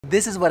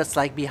This is what it's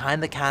like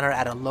behind the counter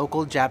at a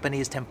local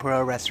Japanese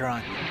tempura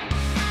restaurant.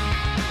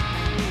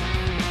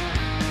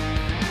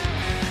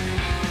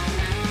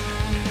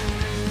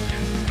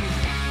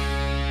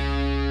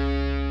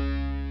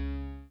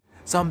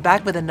 So I'm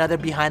back with another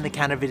behind the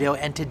counter video,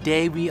 and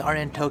today we are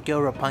in Tokyo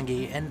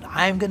Roppongi, and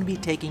I'm going to be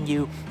taking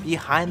you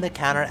behind the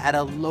counter at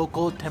a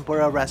local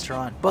tempura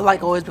restaurant. But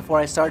like always, before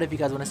I start, if you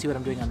guys want to see what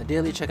I'm doing on the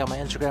daily, check out my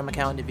Instagram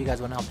account. If you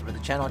guys want to help support the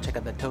channel, check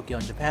out the Tokyo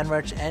and Japan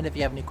merch. And if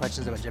you have any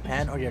questions about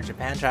Japan or your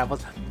Japan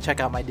travels, check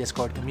out my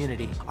Discord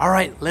community.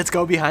 Alright, let's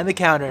go behind the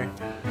counter.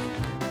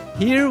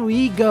 Here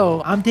we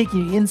go. I'm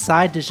taking you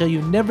inside to show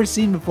you never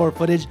seen before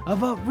footage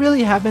of what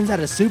really happens at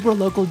a super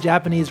local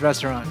Japanese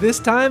restaurant. This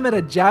time at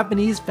a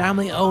Japanese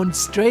family-owned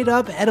straight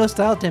up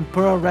Edo-style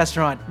tempura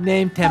restaurant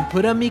named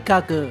Tempura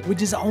Mikaku,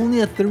 which is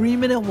only a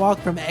 3-minute walk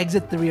from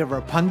exit 3 of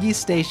Roppongi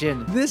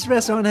station. This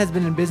restaurant has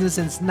been in business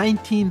since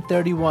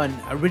 1931.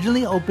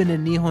 Originally opened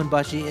in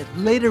Nihonbashi, it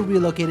later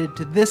relocated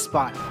to this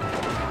spot.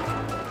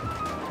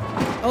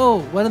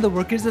 Oh, one of the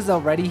workers is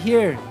already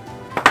here.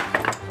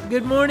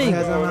 Good morning.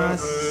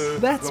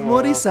 That's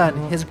Mori-san.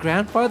 His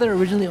grandfather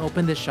originally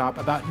opened this shop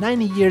about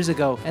 90 years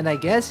ago, and I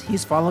guess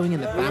he's following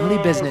in the family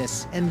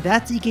business. And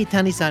that's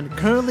Iketani-san,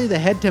 currently the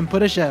head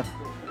tempura chef.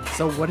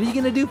 So what are you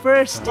gonna do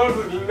first?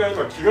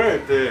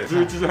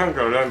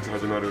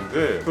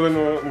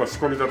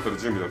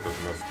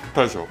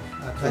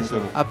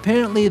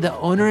 Apparently the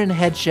owner and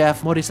head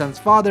chef, Mori-san's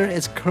father,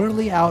 is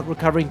currently out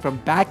recovering from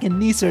back and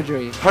knee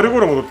surgery. How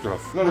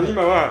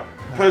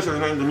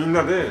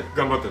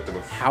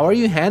are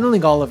you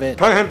handling all of it?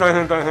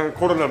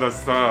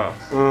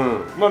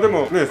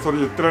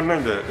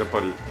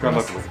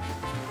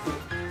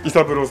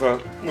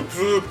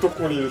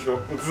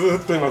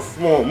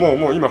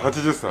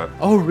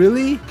 Oh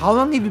really? How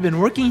long have you been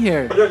working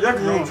here?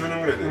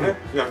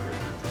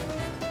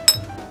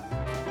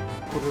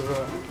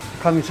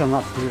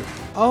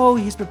 Oh,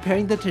 he's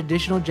preparing the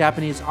traditional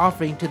Japanese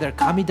offering to their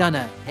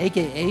kamidana,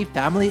 aka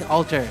family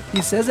altar.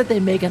 He says that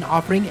they make an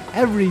offering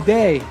every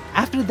day.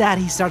 After that,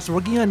 he starts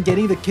working on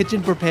getting the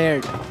kitchen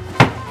prepared.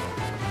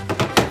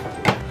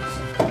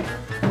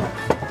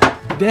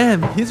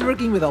 Damn, he's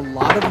working with a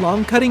lot of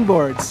long cutting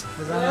boards.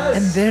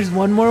 And there's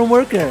one more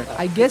worker.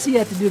 I guess he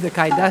had to do the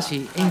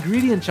kaidashi,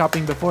 ingredient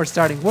chopping, before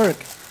starting work.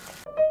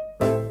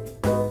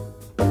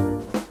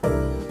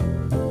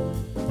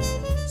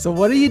 So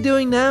what are you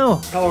doing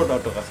now?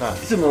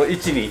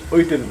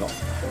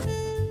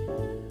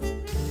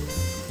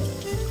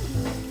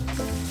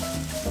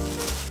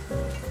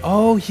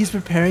 Oh, he's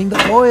preparing the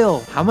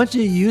oil. How much do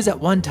you use at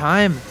one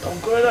time?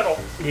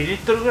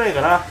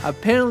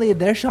 Apparently,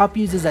 their shop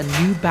uses a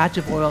new batch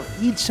of oil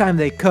each time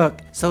they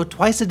cook. So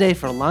twice a day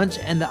for lunch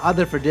and the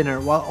other for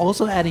dinner, while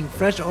also adding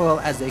fresh oil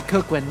as they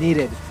cook when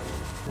needed.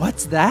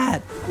 What's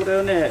that?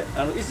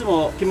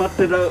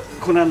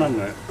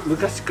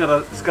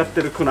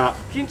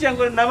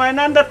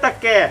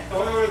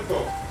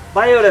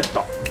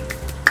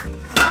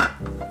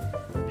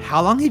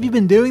 How long have you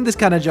been doing this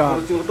kind of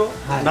job?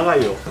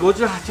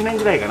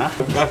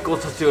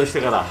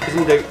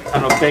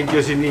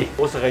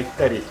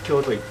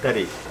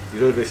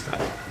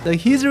 So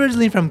he's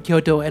originally from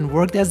Kyoto and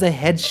worked as the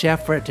head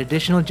chef for a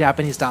traditional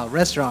Japanese style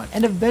restaurant,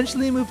 and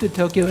eventually moved to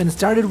Tokyo and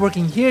started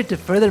working here to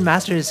further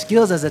master his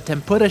skills as a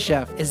tempura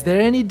chef. Is there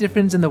any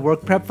difference in the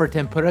work prep for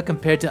tempura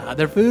compared to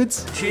other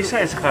foods?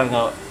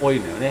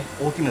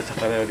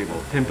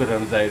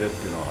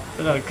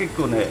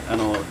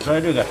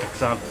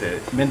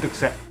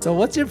 So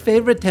what's your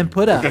favorite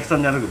tempura?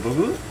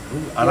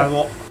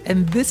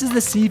 And this is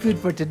the seafood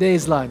for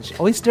today's lunch: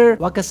 oyster,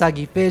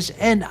 wakasagi fish,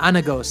 and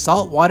anago,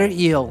 saltwater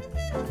eel.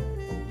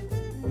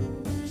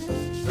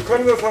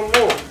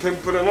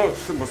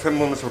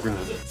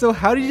 So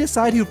how do you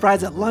decide who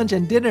fries at lunch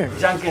and dinner?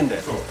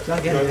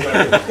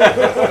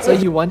 So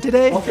you won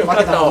today?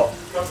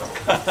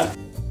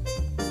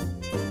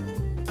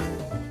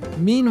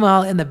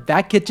 Meanwhile, in the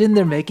back kitchen,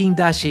 they're making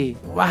dashi.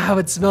 Wow,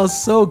 it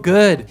smells so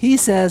good. He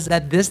says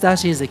that this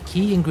dashi is a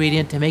key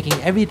ingredient to making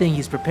everything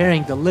he's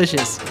preparing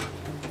delicious.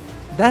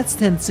 That's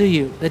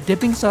tentsuyu, the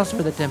dipping sauce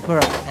for the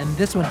tempura, and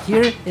this one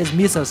here is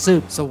miso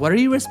soup. So what are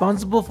you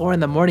responsible for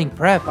in the morning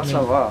prep?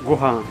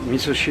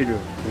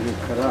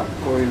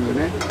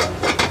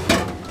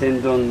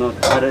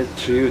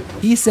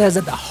 He says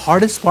that the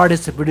hardest part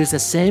is to produce the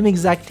same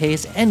exact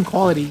taste and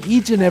quality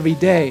each and every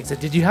day. So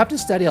did you have to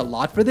study a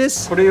lot for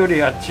this?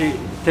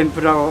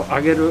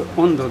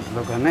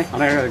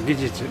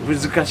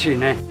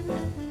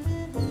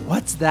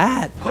 What's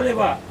that?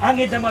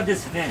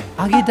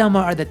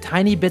 Agedama are the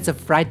tiny bits of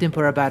fried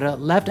tempura batter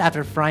left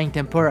after frying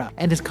tempura,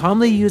 and is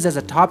commonly used as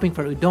a topping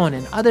for udon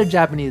and other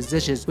Japanese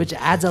dishes, which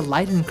adds a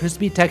light and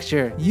crispy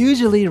texture.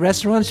 Usually,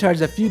 restaurants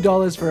charge a few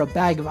dollars for a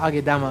bag of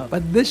agedama,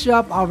 but this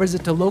shop offers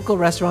it to local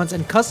restaurants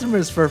and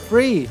customers for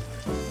free.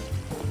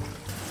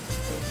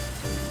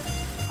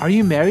 Are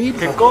you married?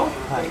 結婚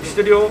し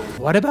てるよ。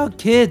 What about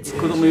kids?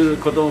 子供いる、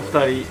子供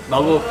2人、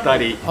孫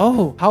2人。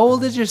 Oh, how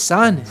old is your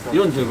son?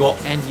 45。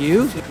 And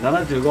you?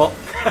 75。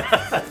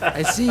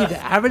 I see, the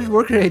average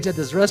worker age at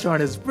this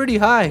restaurant is pretty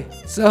high.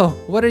 So,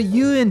 what are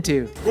you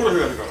into? ゴルフ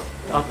やるから。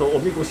あとお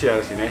みこしや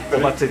るしね。お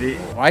祭り。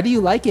 Why do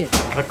you like it?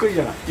 かっこいい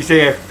じゃない。威勢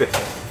が良くて。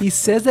 He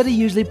says that he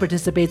usually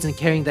participates in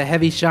carrying the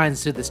heavy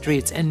shines through the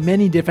streets and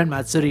many different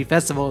Matsuri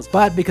festivals,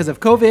 but because of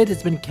COVID,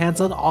 it's been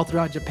cancelled all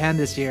throughout Japan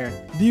this year.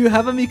 Do you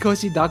have a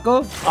Mikoshi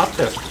Dako? あっ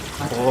たよ。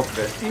こうっ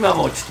て今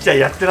もうちっちゃい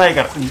やってない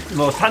から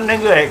もう3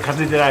年ぐらい担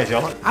いでないでし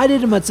ょ。 I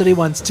did a Matsuri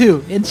once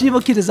too, in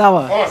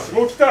Shimokitazawa. あ、下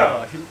北。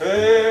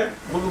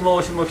僕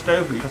も下北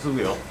よく担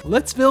ぐよ。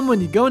 Let's film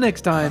when you go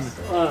next time.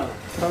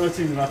 楽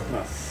しみになって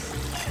ます。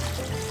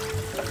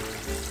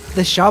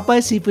 The shop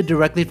buys seafood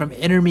directly from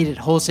intermediate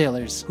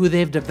wholesalers, who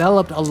they've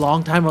developed a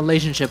long-time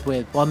relationship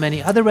with. While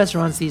many other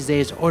restaurants these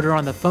days order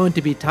on the phone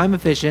to be time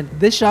efficient,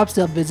 this shop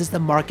still visits the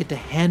market to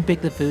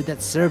handpick the food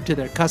that's served to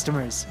their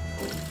customers.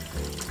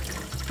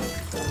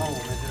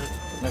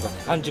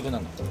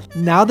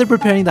 Now they're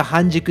preparing the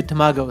hanjiku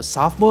tamago,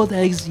 soft-boiled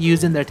eggs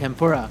used in their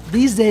tempura.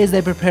 These days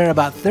they prepare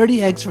about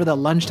 30 eggs for the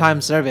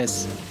lunchtime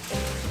service.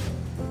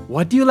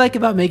 What do you like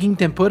about making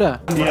tempura?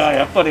 いや、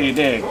やっぱり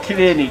ね、綺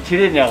麗に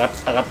上がっ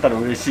たら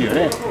嬉しいよ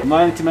ね。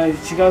毎日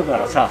違うか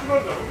らさ。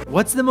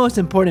 What's the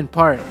most important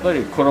part? やっぱ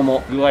り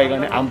衣具合が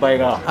ね、塩梅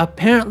が。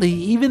 Apparently,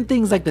 even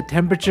things like the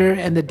temperature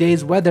and the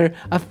day's weather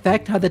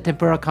affect how the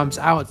tempura comes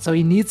out, so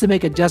he needs to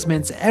make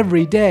adjustments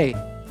every day.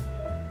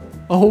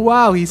 Oh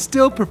wow, he's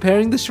still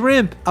preparing the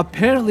shrimp!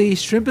 Apparently,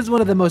 shrimp is one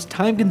of the most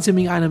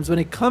time-consuming items when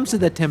it comes to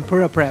the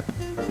tempura prep.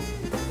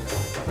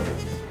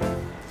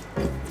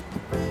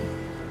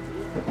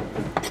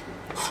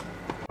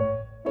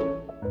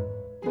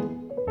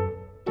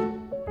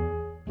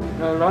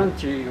 ラン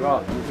チ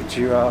はう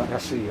ちは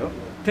安いよ。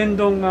天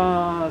丼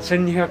が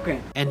1200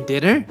円。 And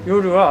dinner?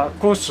 夜は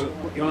コース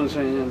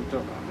4000円と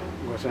か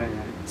5000円。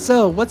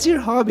 So, what's your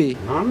hobby?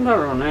 なんだ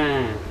ろう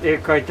ね。絵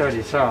描いた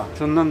りさ、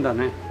そんなんだ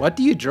ね。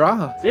 What do you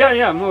draw? いやい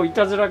や、もうい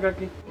たずら書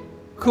き。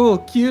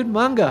 Cool, cute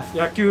manga.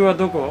 野球は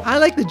どこ？ I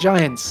like the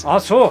Giants. あ、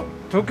そう。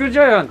東京ジ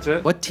ャイアン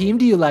ツ？ What team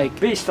do you like?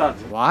 ベイスター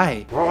ズ。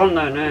 Why? わかん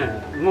ないね。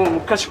もう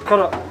昔か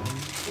ら。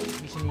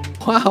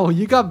 Wow,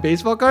 you got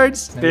baseball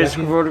cards? ベース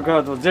ボールカ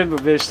ード全部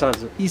ベイスター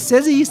ズ。 He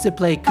says he used to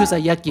play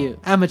kusayakyu,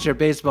 amateur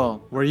baseball.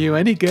 Were you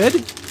any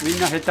good? みん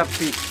な下手っ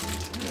ぴ。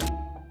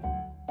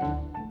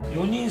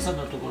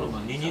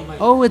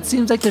 Oh, it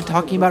seems like they're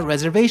talking about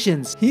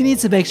reservations. He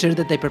needs to make sure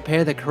that they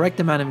prepare the correct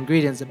amount of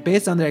ingredients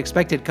based on their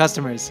expected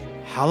customers.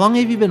 How long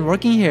have you been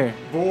working here?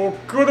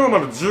 僕はでもま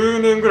だ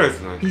10年ぐらいで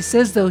すね。 He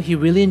says though he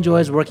really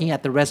enjoys working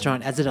at the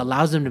restaurant as it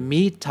allows him to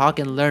meet, talk,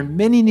 and learn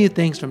many new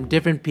things from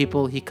different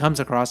people he comes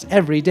across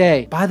every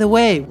day. By the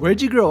way,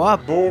 where'd you grow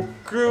up?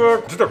 僕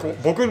は実は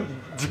僕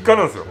実家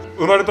なんですよ。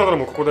生まれたの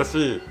もここだ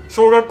し、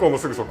小学校も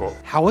すぐそこ。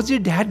 How was your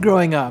dad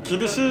growing up?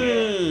 厳し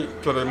い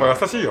けど、まあ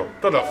優しいよ。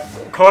ただ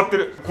変わって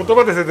る。言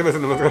葉で説明す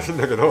るの難しいん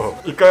だけど、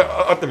一回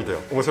会ってみてよ。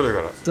面白い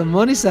から。 So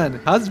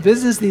Moni-san, how's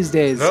business these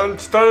days? ラン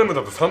チタイム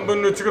だと3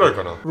分の1ぐらい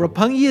かな。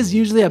 Roppongi is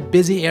usually a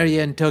busy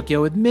area in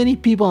Tokyo with many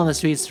people on the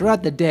streets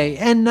throughout the day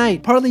and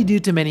night, partly due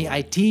to many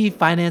IT,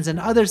 finance, and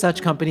other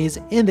such companies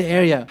in the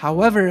area.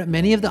 However,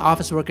 many of the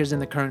office workers in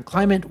the current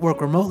climate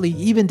work remotely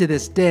even to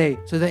this day,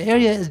 so the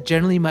area is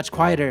generally much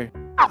quieter.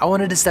 I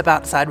wanted to step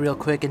outside real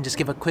quick and just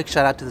give a quick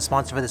shout out to the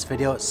sponsor for this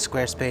video,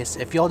 Squarespace.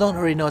 If y'all don't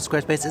already know,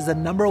 Squarespace is the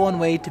 #1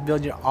 way to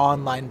build your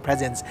online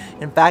presence.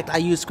 In fact, I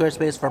use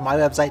Squarespace for my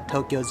website,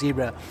 Tokyo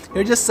Zebra.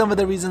 Here are just some of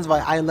the reasons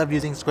why I love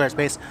using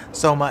Squarespace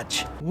so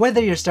much.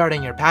 Whether you're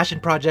starting your passion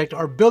project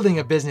or building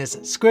a business,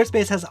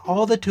 Squarespace has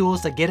all the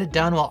tools to get it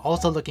done while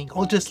also looking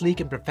ultra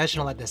sleek and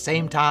professional at the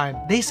same time.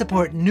 They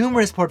support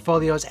numerous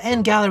portfolios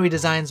and gallery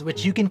designs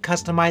which you can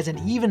customize and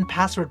even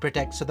password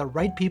protect so the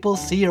right people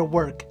see your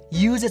work.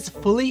 Use its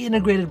fully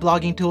integrated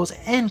blogging tools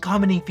and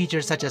commenting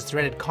features such as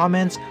threaded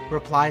comments,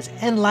 replies,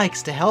 and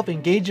likes to help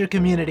engage your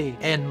community.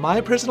 And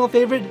my personal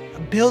favorite,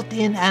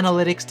 built-in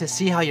analytics to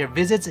see how your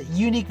visits,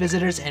 unique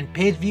visitors, and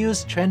page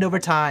views trend over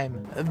time.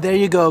 There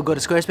you go. Go to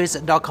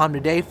squarespace.com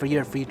today for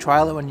your free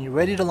trial. And when you're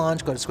ready to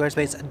launch, go to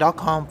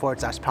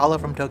squarespace.com/Paolo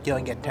from Tokyo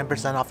and get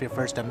 10% off your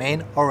first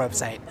domain or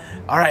website.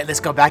 All right,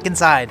 let's go back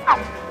inside.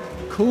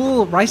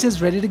 Cool, rice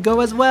is ready to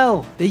go as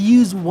well. They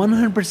use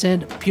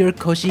 100% pure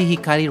koshi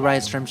hikari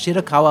rice from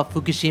Shirakawa,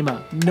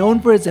 Fukushima, known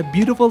for its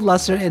beautiful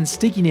luster and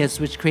stickiness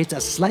which creates a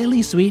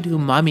slightly sweet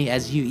umami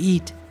as you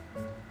eat.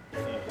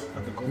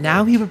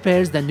 Now he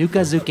prepares the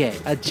nukazuke,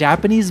 a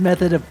Japanese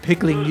method of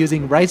pickling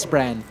using rice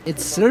bran.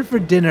 It's served for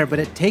dinner, but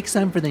it takes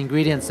time for the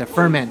ingredients to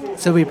ferment,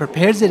 so he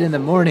prepares it in the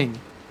morning.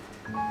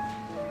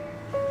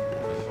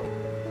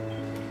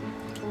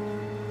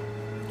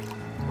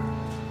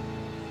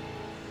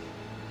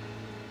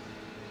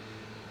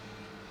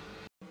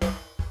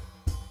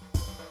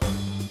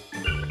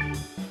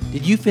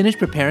 Did you finish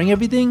preparing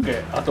everything?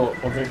 あと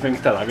お客さん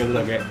来たらあげる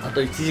だけ。あ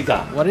と1時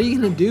間。What are you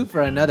gonna do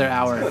for another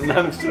hour?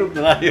 何もするこ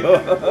とないよ。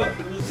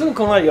すぐ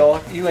来ないよ。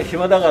今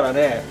暇だから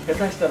ね。下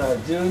手したら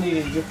12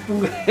時10分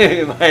ぐら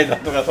い前だ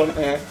とかその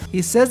辺。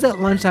 He says that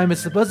lunchtime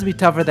is supposed to be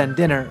tougher than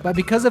dinner, but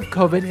because of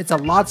COVID, it's a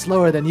lot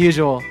slower than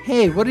usual.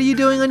 Hey, what are you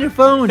doing on your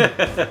phone?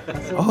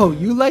 Oh,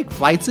 you like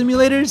flight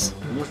simulators?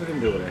 面白い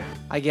んだよ俺。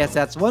 I guess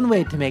that's one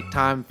way to make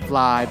time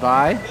fly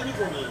by.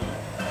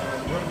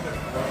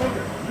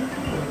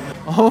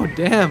 Oh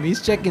damn,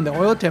 he's checking the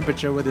oil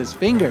temperature with his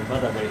finger. ま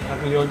だね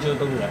140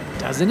度ぐらい。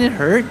 Doesn't it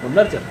hurt? もう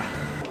慣れちゃった。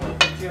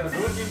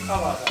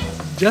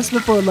 Just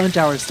before lunch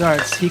hour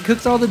starts, he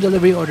cooks all the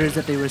delivery orders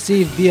that they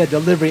receive via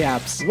delivery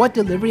apps. What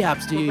delivery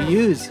apps do you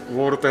use? ウ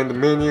ォルト&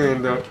メニ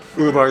ュー&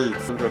ウーバーイー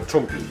ツ&チ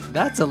ョンピー。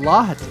 That's a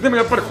lot. でも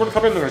やっぱりこれ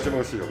食べるのが一番美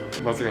味しいよ。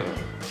間違いない。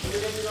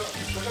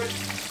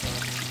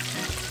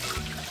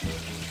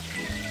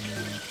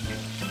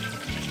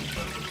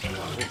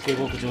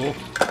OK 牧場。はい、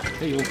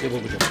OK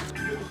牧場。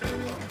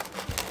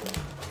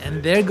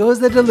 And there goes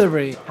the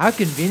delivery. How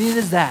convenient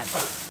is that?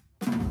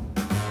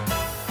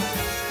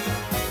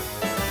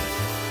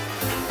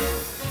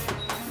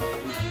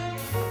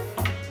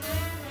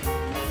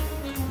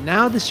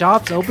 Now the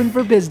shop's open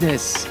for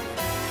business.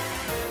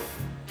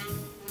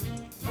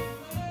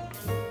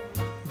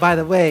 By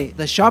the way,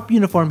 the shop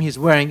uniform he's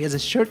wearing is a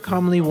shirt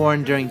commonly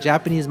worn during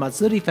Japanese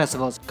Matsuri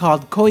festivals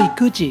called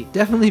koikuchi.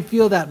 Definitely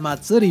feel that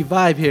Matsuri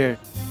vibe here.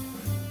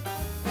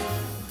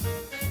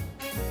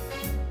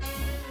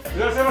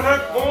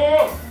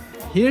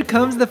 Here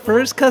comes the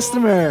first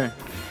customer.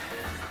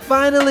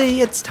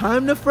 Finally, it's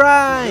time to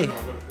fry.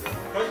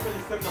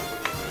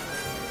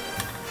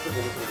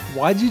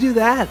 Why'd you do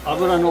that?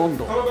 油の温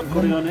度。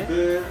これがね、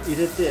入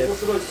れて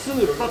す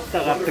ぐパッと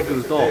上がってく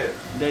ると、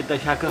だいたい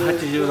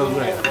180度ぐ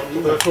らい。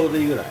今ちょうど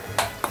いいぐらい。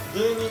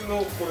芸人の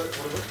こ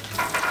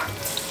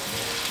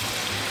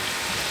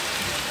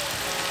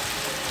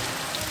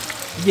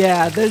れ。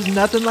Yeah, there's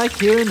nothing like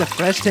hearing the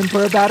fresh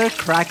tempura batter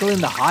crackle in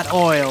the hot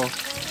oil.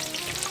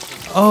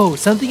 Oh,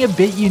 something a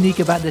bit unique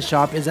about this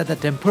shop is that the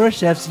tempura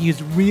chefs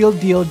use real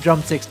deal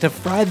drumsticks to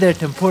fry their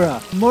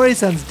tempura.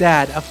 Mori-san's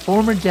dad, a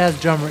former jazz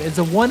drummer, is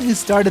the one who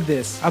started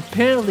this.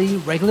 Apparently,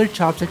 regular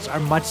chopsticks are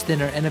much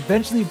thinner and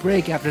eventually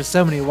break after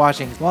so many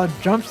washings, while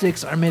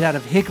drumsticks are made out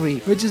of hickory,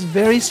 which is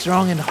very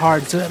strong and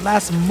hard, so it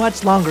lasts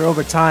much longer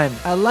over time.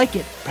 I like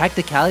it.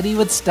 Practicality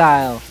with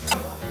style.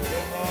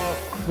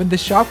 When the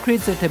shop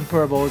creates their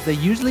tempura bowls, they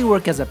usually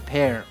work as a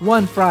pair.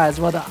 One fries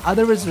while the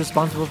other is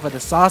responsible for the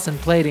sauce and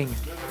plating.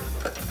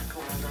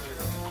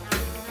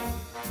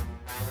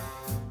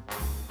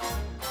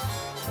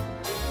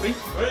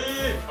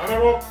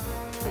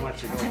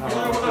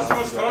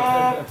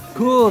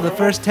 Cool, the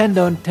first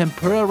tendon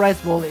tempura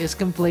rice bowl is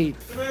complete.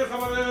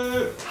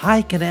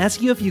 Hi, can I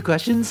ask you a few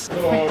questions?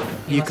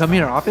 You come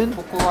here often?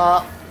 ここ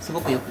はす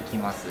ごくよく来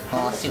ます。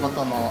仕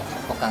事の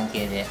ご関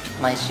係で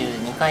毎週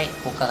2回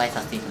お伺い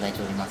させていただい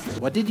ております。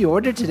 What did you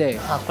order today?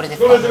 あ、これで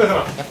すか。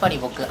やっぱり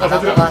僕穴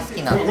子が好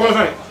きなので、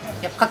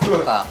やっぱ牡蠣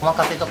とかお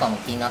任せとかも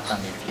気になった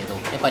んですけど、や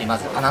っぱりま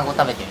ず穴子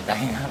食べてみた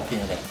いなってい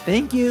うので。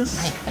Thank you. はい、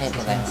ありがとう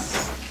ございま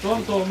す。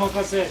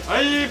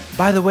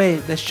 By the way,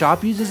 the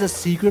shop uses a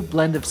secret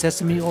blend of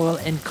sesame oil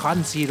and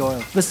cottonseed oil,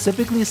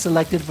 specifically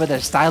selected for their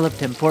style of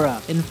tempura.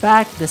 In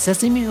fact, the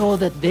sesame oil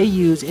that they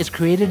use is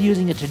created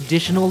using a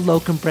traditional low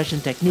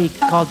compression technique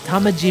called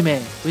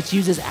tamajime, which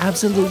uses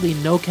absolutely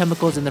no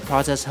chemicals in the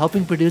process,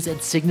 helping produce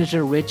its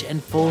signature rich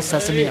and full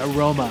sesame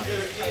aroma.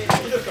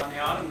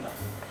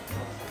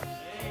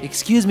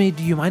 Excuse me,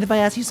 do you mind if I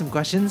ask you some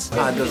questions?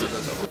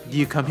 Do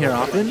you come here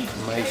often?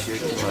 毎週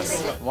来ま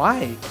す。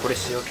 Why? これ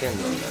塩天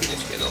丼なんで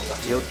すけど、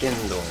塩天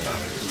丼が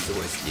すご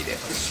い好きで、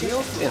塩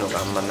っていうのが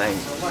あんまないん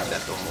だ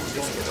と思うん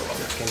ですけど、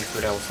天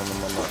ぷらをその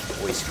まま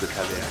美味しく食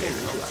べられる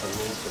のがい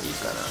い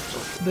かな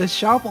と。 The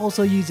shop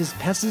also uses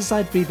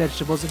pesticide-free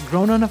vegetables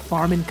grown on a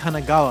farm in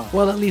Kanagawa.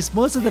 Well, at least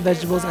most of the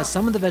vegetables, as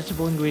some of the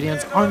vegetable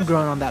ingredients aren't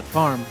grown on that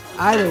farm.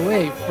 Either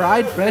way,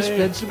 fried fresh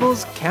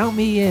vegetables, count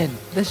me in.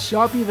 The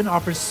shop even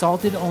offers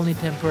salted-only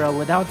tempura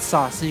without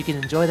sauce, so you can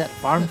enjoy that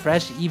farm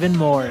fresh even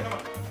more.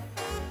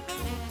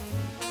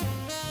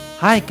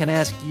 Hi, can I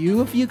ask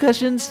you a few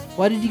questions?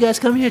 Why did you guys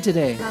come here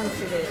today?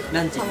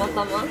 ランチでたま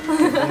たま見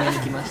に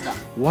来ました。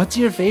 What's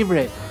your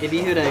favorite? エ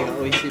ビフライが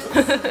美味しい。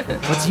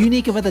 What's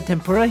unique about the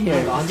tempura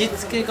here? 味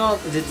付けが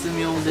絶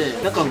妙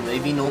で、中のエ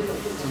ビの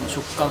その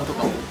食感と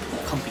かも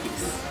完璧で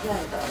す。あ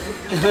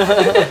りがと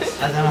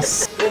うございま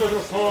す。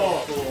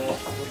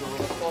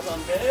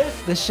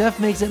 The chef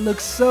makes it look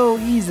so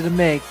easy to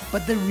make,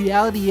 but the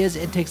reality is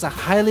it takes a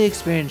highly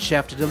experienced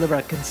chef to deliver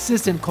a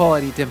consistent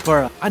quality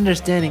tempura.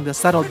 Understanding the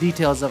subtle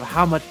details of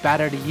how much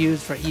batter to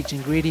use for each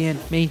ingredient,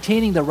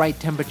 maintaining the right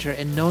temperature,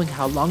 and knowing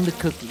how long to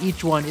cook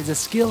each one is a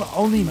skill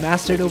only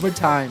mastered over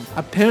time.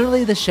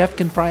 Apparently, the chef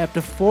can fry up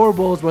to 4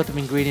 bowls worth of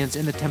ingredients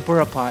in the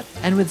tempura pot,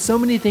 and with so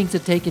many things to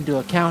take into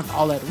account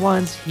all at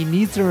once, he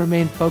needs to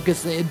remain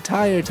focused the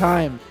entire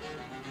time.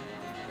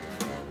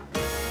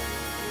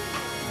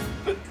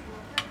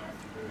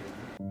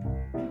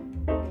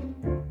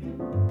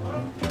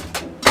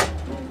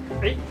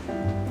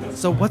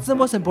 So what's the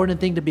most important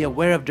thing to be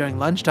aware of during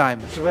lunchtime?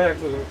 素早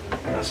く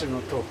出す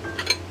のと、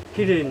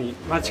きれいに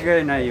間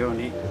違えないよう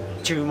に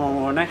注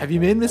文をね。 Have you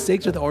made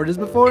mistakes with orders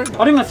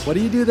before? あります。 What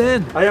do you do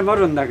then? 謝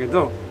るんだけ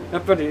ど、や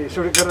っぱり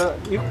それから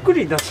ゆっく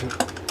り出す。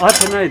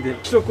慌てないで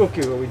一呼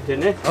吸を置いて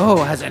ね。Oh,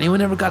 has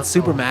anyone ever got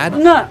super mad?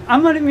 あ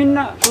んまりみん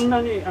なそん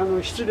なに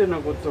失礼な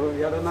ことを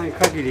やらない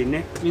限り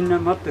ね、みんな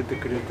待ってて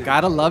くれて。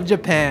 Gotta love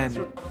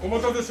Japan. お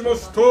待たせしま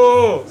した。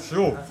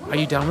塩。 Are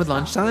you done with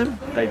lunchtime?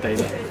 大体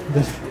ね。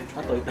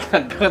あと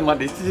ま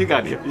だ1時間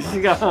あるよ。1時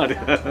間半あるよ。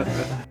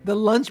The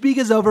lunch peak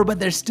is over, but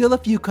there's still a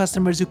few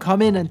customers who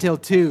come in until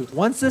 2.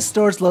 Once the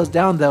store slows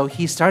down though,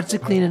 he starts to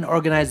clean and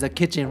organize the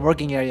kitchen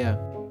working area.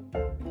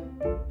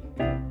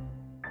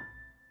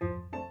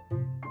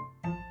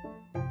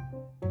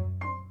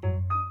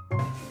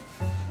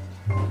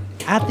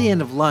 At the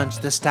end of lunch,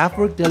 the staff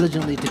work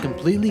diligently to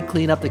completely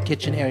clean up the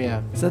kitchen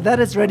area, so that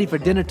it's ready for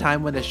dinner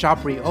time when the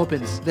shop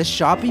reopens. The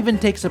shop even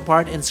takes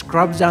apart and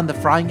scrubs down the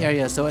frying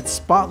area so it's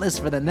spotless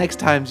for the next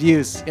time's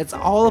use. It's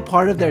all a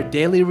part of their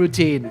daily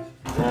routine.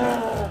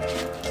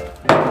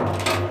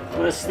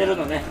 これ捨てる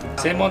のね。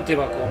専門店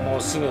はこうも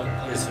うすぐ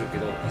あれするけ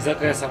ど、居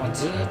酒屋さんは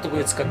ずーっとこ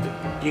れ使って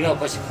る。胃がお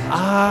かしい。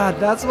 Ah,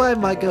 that's why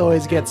Micah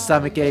always gets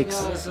stomach aches.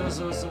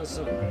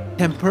 そう。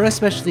 Tempura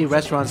specialty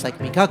restaurants like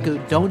Mikaku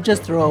don't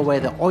just throw away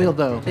the oil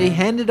though. They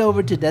hand it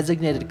over to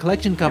designated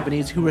collection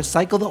companies who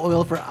recycle the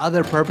oil for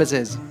other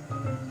purposes.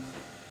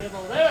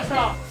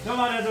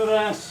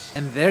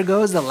 And there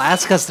goes the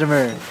last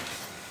customer.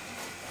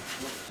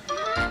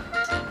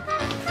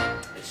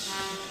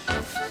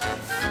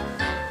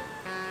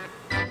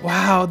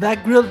 Wow,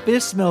 that grilled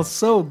fish smells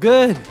so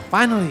good.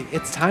 Finally,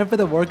 it's time for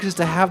the workers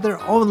to have their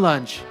own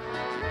lunch.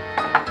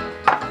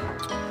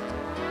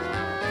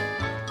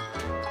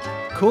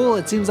 Cool,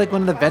 it seems like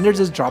one of the vendors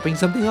is dropping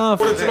something off.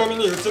 これちなみ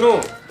にうちの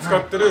使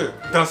ってる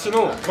出汁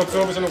の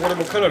鰹節のこれ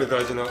もかなり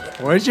大事な。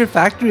 Where's your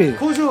factory?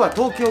 工場は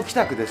東京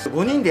北区です。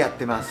5人でやっ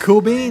てます。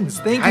 Cool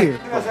beans, thank you.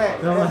 すいません。い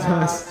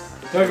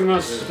ただき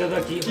ます。いた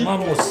だきマ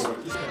ンモス。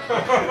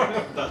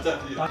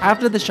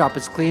 After the shop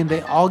is clean,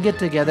 they all get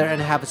together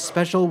and have a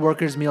special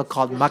workers' meal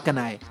called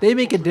makanai. They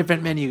make a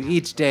different menu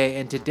each day,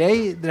 and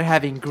today they're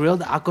having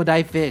grilled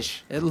akodai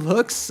fish. It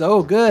looks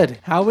so good.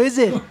 How is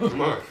it? う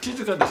まい。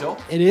 静かでしょ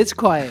It is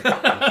quiet.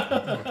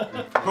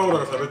 パオロ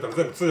が喋ったら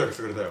全部通訳し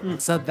てくれたよ。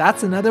 So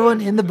that's another one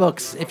in the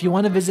books. If you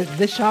want to visit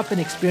this shop and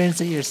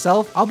experience it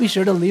yourself, I'll be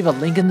sure to leave a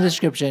link in the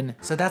description.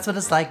 So that's what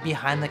it's like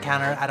behind the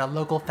counter at a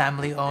local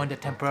family-owned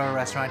tempura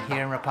restaurant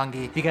here in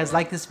Roppongi. If you guys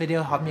like this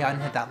video, help me out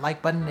and hit that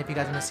like button. If you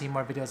guys want to see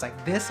more videos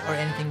like this or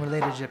anything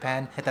related to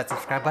Japan, hit that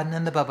subscribe button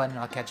and the bell button.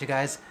 I'll catch you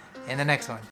guys in the next one.